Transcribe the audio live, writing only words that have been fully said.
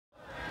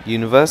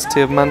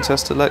University of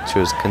Manchester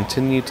lecturers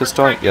continued to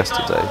strike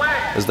yesterday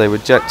as they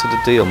rejected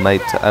a deal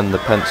made to end the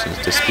pensions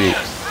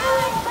disputes.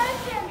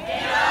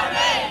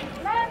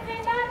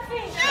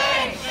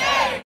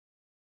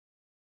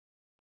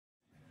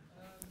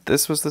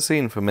 This was the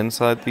scene from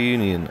inside the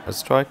union as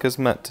strikers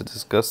met to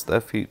discuss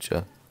their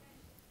future.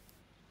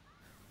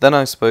 Then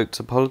I spoke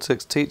to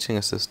politics teaching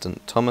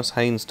assistant Thomas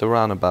Haynes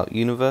Duran about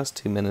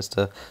University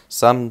Minister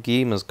Sam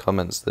Gyimah's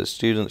comments that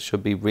students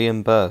should be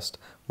reimbursed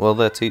while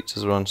their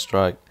teachers are on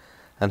strike,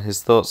 and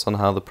his thoughts on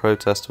how the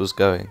protest was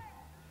going.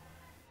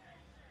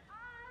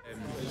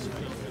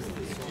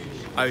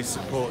 I would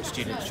support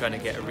students trying to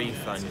get a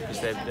refund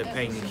because they're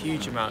paying a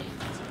huge amount,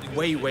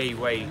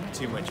 way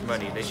too much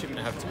money. They shouldn't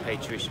have to pay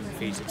tuition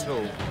fees at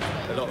all.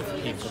 A lot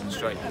of people on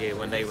strike here,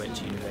 when they went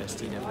to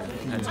university, never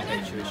had to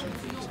pay tuition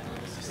fees.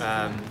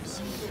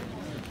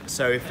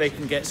 So if they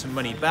can get some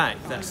money back,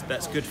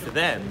 that's good for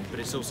them, but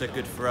it's also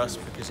good for us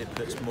because it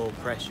puts more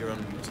pressure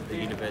on to the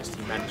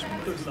university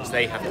management because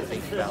they have to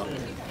think about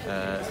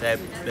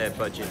their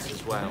budgets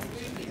as well.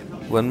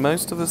 When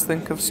most of us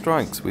think of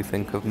strikes, we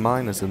think of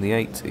miners in the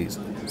 80s,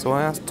 so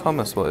I asked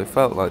Thomas what it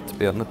felt like to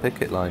be on the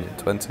picket line in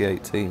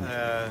 2018.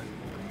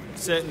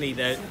 Certainly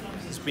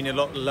there's been a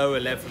lot lower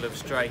level of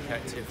strike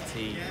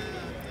activity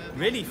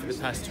really for the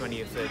past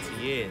 20 or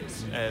 30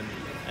 years, and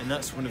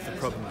that's one of the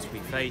problems we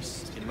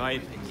face, in my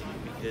opinion,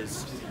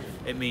 because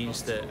it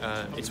means that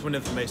it's one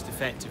of the most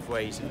effective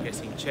ways of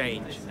getting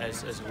change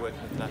as a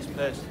working class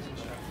person.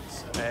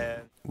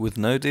 With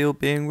no deal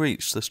being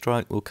reached, the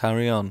strike will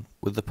carry on,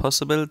 with the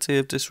possibility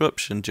of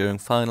disruption during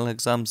final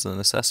exams and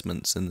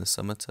assessments in the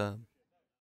summer term.